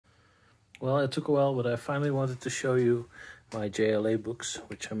Well, it took a while, but I finally wanted to show you my JLA books,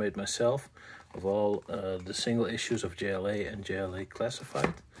 which I made myself, of all the single issues of JLA and JLA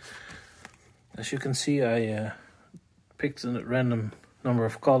Classified. As you can see, I picked a random number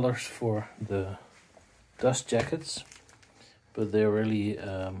of colors for the dust jackets, but they're really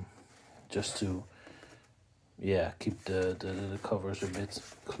just to keep the covers a bit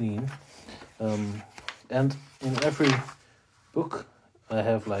clean. And in every book I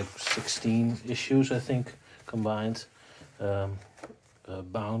have like 16 issues, I think, combined,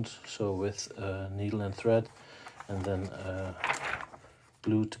 bound, so with needle and thread, and then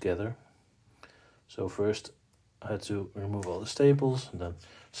glued together. So first I had to remove all the staples and then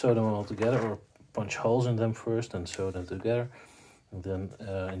sew them all together, or punch holes in them first and sew them together. And then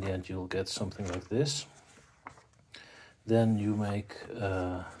in the end you'll get something like this. Then you make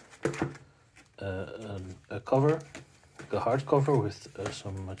a cover, a hard cover with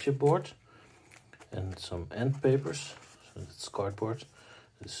some chipboard and some end papers. So it's cardboard.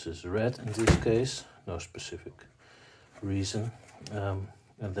 This is red in this case, no specific reason. And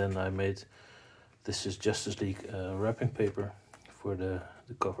then I made, this is Justice League wrapping paper for the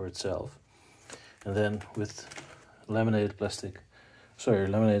cover itself. And then with laminated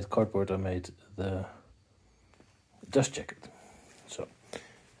cardboard, I made the dust jacket. So,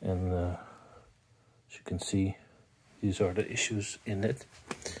 and as you can see, these are the issues in it.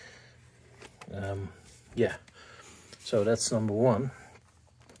 So that's number 1,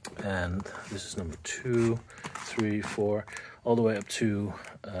 and this is number 2, 3, 4, all the way up to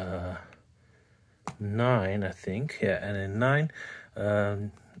 9, I think. Yeah, and in 9,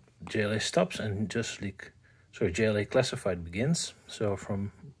 JLA stops and JLA Classified begins. So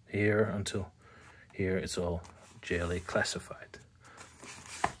from here until here, it's all JLA Classified.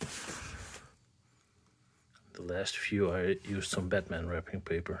 The last few I used some Batman wrapping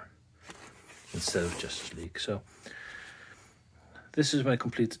paper instead of Justice League. So this is my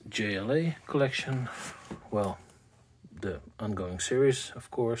complete JLA collection. Well, the ongoing series,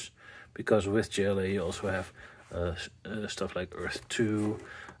 of course, because with JLA you also have stuff like Earth 2,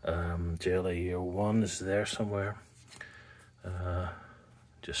 JLA Year 1 is there somewhere,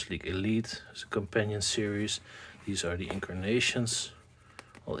 Justice League Elite is a companion series. These are the incarnations,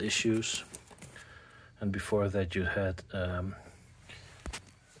 all issues. And before that you had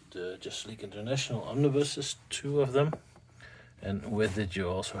the Justice League International omnibuses, 2 of them. And with it you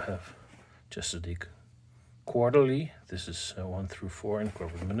also have Justice League Quarterly. This is 1 through 4 in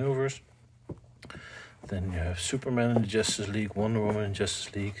Corporate Maneuvers. Then you have Superman in the Justice League, Wonder Woman in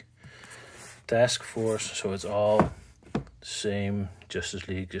Justice League, Task Force. So it's all the same Justice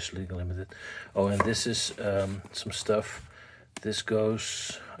League Limited. Oh, and this is some stuff. This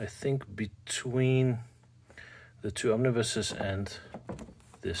goes, I think, between the 2 omnibuses and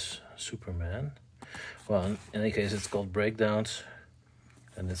this Superman. Well, in any case, it's called Breakdowns,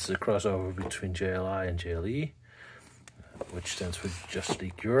 and it's a crossover between JLI and JLE, which stands for Justice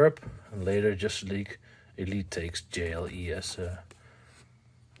League Europe, and later Justice League Elite takes JLE as an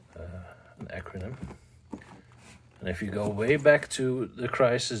acronym. And if you go way back to the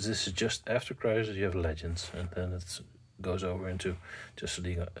Crisis, this is just after Crisis, you have Legends, and then it goes over into Justice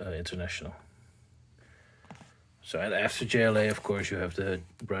League International. So, and after JLA, of course, you have the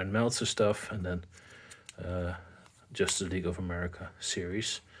Brian Meltzer stuff, and then Justice League of America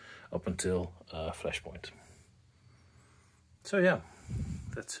series up until Flashpoint. So yeah,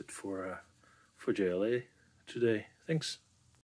 that's it for JLA today. Thanks.